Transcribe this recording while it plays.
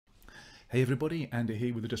Hey everybody, Andy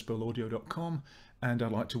here with the Dustbowlaudio.com, and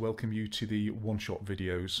I'd like to welcome you to the one-shot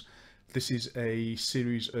videos. This is a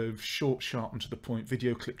series of short, sharp and to the point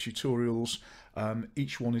video clip tutorials.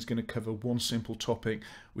 Each one is going to cover one simple topic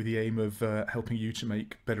with the aim of helping you to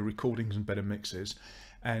make better recordings and better mixes.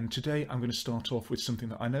 And today I'm going to start off with something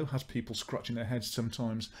that I know has people scratching their heads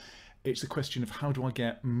sometimes. It's the question of how do I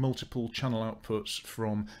get multiple channel outputs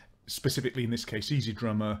from, specifically in this case,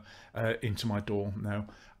 EZdrummer into my DAW. Now,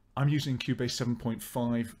 I'm using Cubase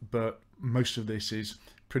 7.5, but most of this is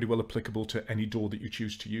pretty well applicable to any DAW that you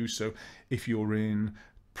choose to use. So if you're in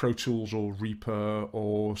Pro Tools or Reaper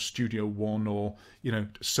or Studio One or,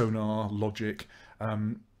 Sonar, Logic,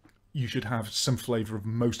 you should have some flavour of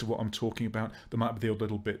most of what I'm talking about. There might be the odd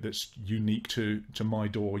little bit that's unique to my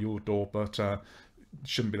DAW or your DAW, but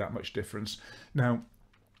shouldn't be that much difference. Now,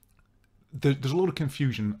 there's a lot of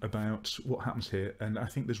confusion about what happens here, and I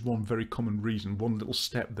think there's one very common reason, one little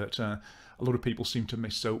step that a lot of people seem to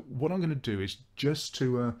miss. So what I'm going to do is just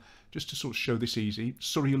to sort of show this easy.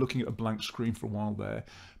 Sorry you're looking at a blank screen for a while there,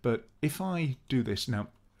 but if I do this now,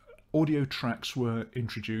 audio tracks were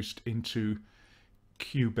introduced into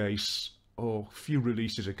Cubase a few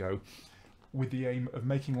releases ago with the aim of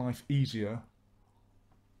making life easier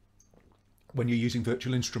when you're using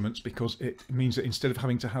virtual instruments, because it means that instead of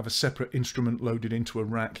having to have a separate instrument loaded into a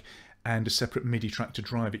rack and a separate MIDI track to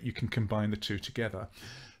drive it, you can combine the two together.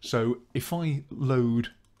 So if I load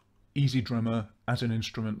EZdrummer as an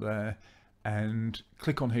instrument there and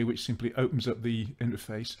click on here, which simply opens up the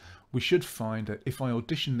interface, we should find that if I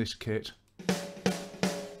audition this kit,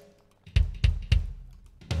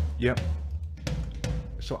 yep,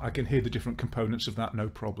 so I can hear the different components of that, no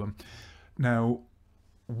problem. Now,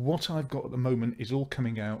 what I've got at the moment is all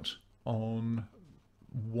coming out on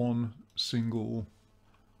one single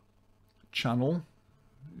channel,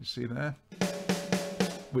 you see there,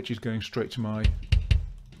 which is going straight to my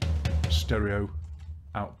stereo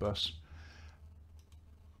out bus.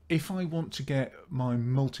 If I want to get my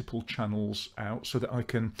multiple channels out so that I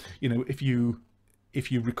can, if you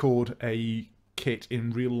record a kit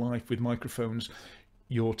in real life with microphones,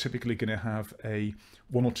 you're typically going to have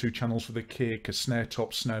one or two channels for the kick, a snare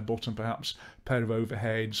top, snare bottom, perhaps a pair of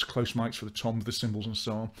overheads, close mics for the toms, the cymbals and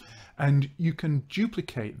so on. And you can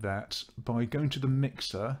duplicate that by going to the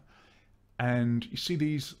mixer, and you see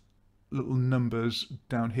these little numbers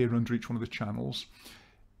down here under each one of the channels.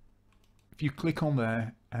 If you click on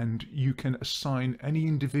there, and you can assign any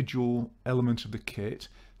individual element of the kit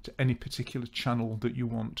to any particular channel that you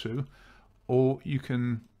want to, or you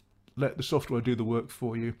can let the software do the work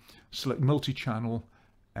for you. Select multi-channel,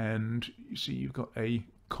 and you see you've got a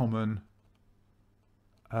common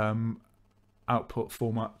output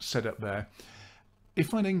format set up there.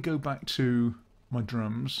 If I then go back to my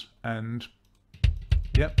drums and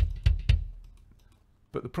yep,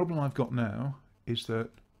 but the problem I've got now is that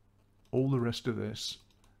all the rest of this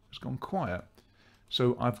has gone quiet.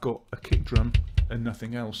 So I've got a kick drum and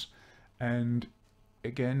nothing else. And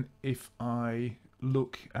again, if I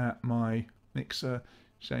look at my mixer,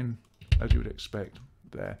 same as you would expect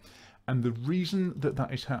there. And the reason that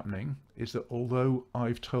that is happening is that although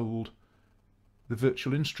I've told the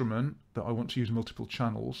virtual instrument that I want to use multiple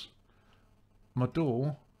channels, my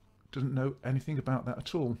DAW doesn't know anything about that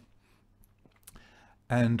at all.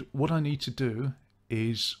 And what I need to do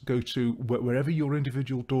is go to wherever your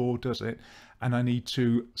individual DAW does it, and I need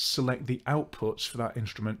to select the outputs for that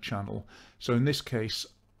instrument channel. So in this case,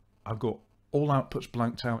 I've got all outputs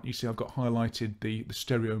blanked out. You see I've got highlighted the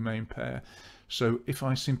stereo main pair. So if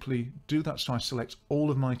I simply do that, so I select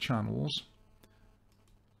all of my channels,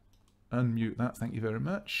 unmute that, thank you very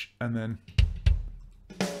much, and then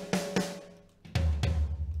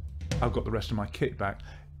I've got the rest of my kit back.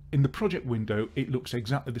 In the project window it looks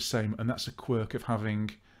exactly the same, and that's a quirk of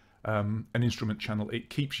having an instrument channel. It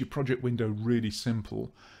keeps your project window really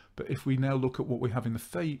simple. But if we now look at what we have in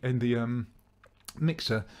the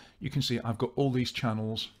mixer, you can see I've got all these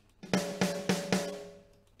channels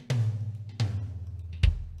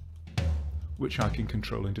which I can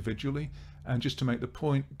control individually. And just to make the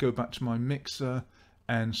point, go back to my mixer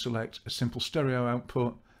and select a simple stereo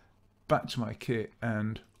output, back to my kit,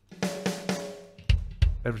 and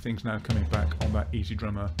everything's now coming back on that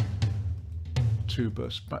EZdrummer 2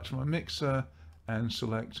 bus. Back to my mixer and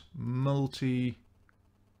select multi,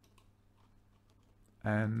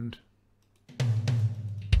 and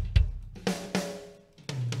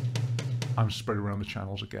I'm spread around the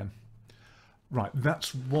channels again. Right,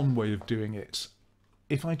 that's one way of doing it.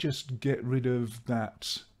 If I just get rid of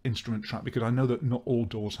that instrument track, because I know that not all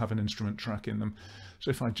DAWs have an instrument track in them, so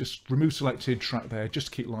if I just remove selected track there, just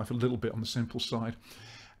to keep life a little bit on the simple side,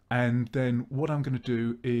 And then what I'm going to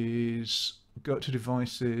do is go to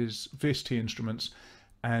devices, VST instruments,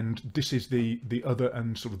 and this is the other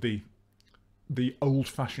and sort of the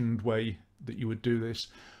old-fashioned way that you would do this,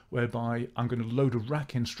 whereby I'm going to load a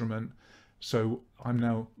rack instrument. So I'm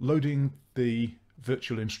now loading the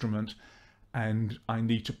virtual instrument, and I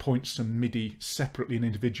need to point some MIDI separately and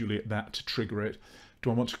individually at that to trigger it.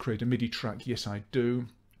 Do I want to create a MIDI track? Yes, I do.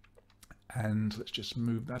 And let's just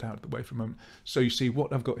move that out of the way for a moment. So you see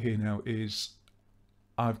what I've got here now is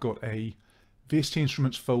I've got a VST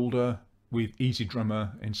Instruments folder with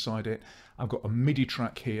EZdrummer inside it. I've got a MIDI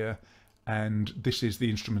track here, and this is the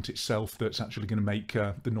instrument itself that's actually going to make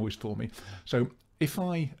the noise for me. So if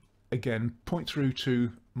I, again, point through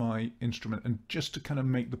to my instrument, and just to kind of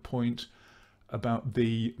make the point about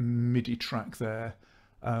the MIDI track there,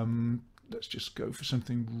 let's just go for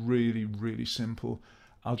something really, really simple.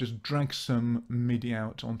 I'll just drag some MIDI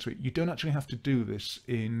out onto it. You don't actually have to do this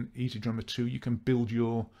in EZdrummer 2. You can build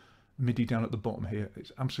your MIDI down at the bottom here.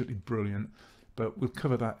 It's absolutely brilliant, but we'll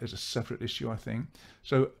cover that as a separate issue, I think.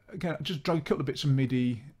 So again, just drag a couple of bits of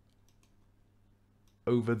MIDI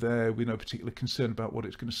over there with no particular concern about what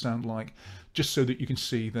it's going to sound like, just so that you can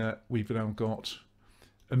see that we've now got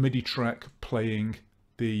a MIDI track playing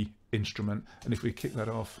the instrument. And if we kick that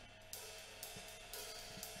off,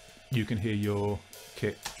 you can hear your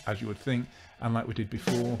kit as you would think, and like we did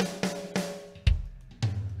before,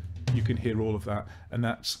 you can hear all of that, and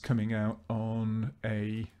that's coming out on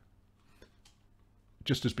a,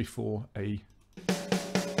 just as before, a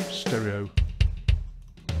stereo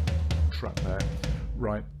track there.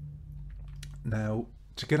 Right, now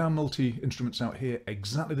to get our multi-instruments out here,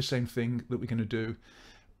 exactly the same thing that we're going to do.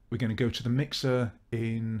 We're going to go to the mixer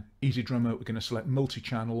in EZdrummer, we're going to select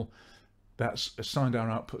Multichannel. That's assigned our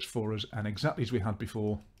outputs for us, and exactly as we had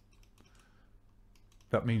before,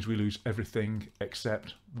 that means we lose everything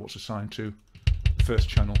except what's assigned to the first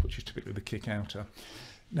channel, which is typically the kick outer.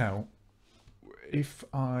 Now, if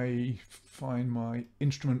I find my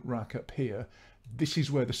instrument rack up here, this is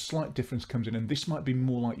where the slight difference comes in, and this might be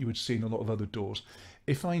more like you would see in a lot of other DAWs.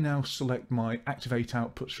 If I now select my activate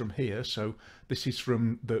outputs from here, so this is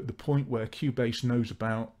from the point where Cubase knows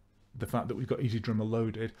about the fact that we've got EZdrummer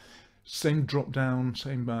loaded, same drop down,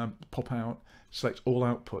 same pop out, select all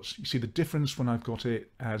outputs. You see the difference when I've got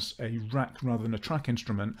it as a rack rather than a track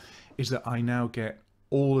instrument is that I now get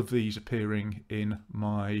all of these appearing in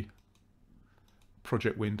my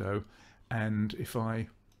project window. And if I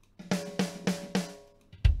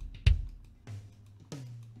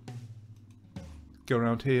go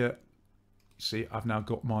around here, see I've now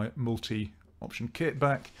got my multi-option kit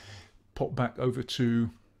back. Pop back over to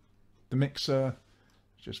the mixer,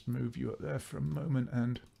 just move you up there for a moment,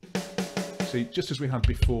 and see, just as we had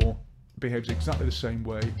before, behaves exactly the same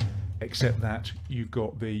way, except that you've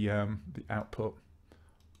got the output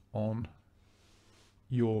on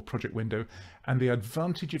your project window. And the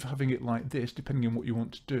advantage of having it like this, depending on what you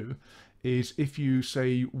want to do, is if you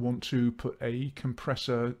say want to put a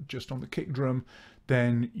compressor just on the kick drum,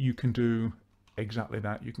 then you can do exactly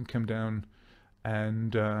that. You can come down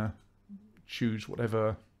and choose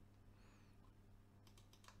whatever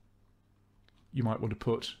you might want to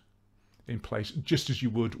put in place, just as you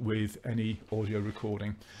would with any audio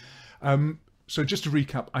recording. So just to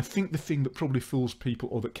recap, I think the thing that probably fools people,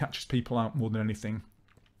 or that catches people out more than anything,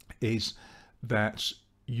 is that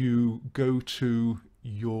you go to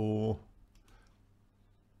your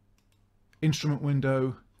instrument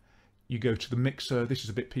window, you go to the mixer, this is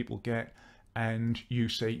a bit people get, and you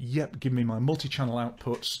say, yep, give me my multi-channel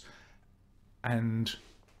outputs, and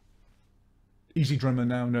EZdrummer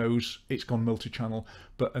now knows it's gone multi-channel.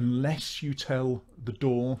 But unless you tell the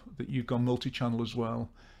DAW that you've gone multi-channel as well,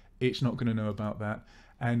 it's not going to know about that.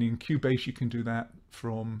 And in Cubase you can do that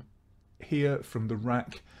from here, from the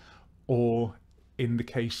rack, or in the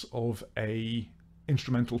case of a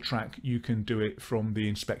instrumental track, you can do it from the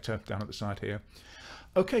inspector down at the side here.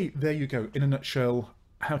 Okay, there you go. In a nutshell,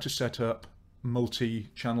 how to set up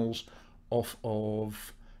multi-channels off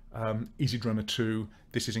of EZdrummer 2.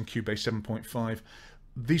 This is in Cubase 7.5.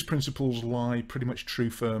 These principles lie pretty much true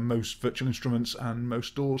for most virtual instruments and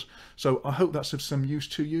most DAWs. So I hope that's of some use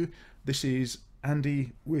to you. This is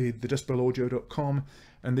Andy with the Dustbowl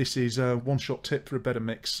and this is a one-shot tip for a better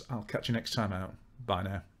mix. I'll catch you next time out. Bye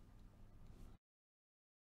now.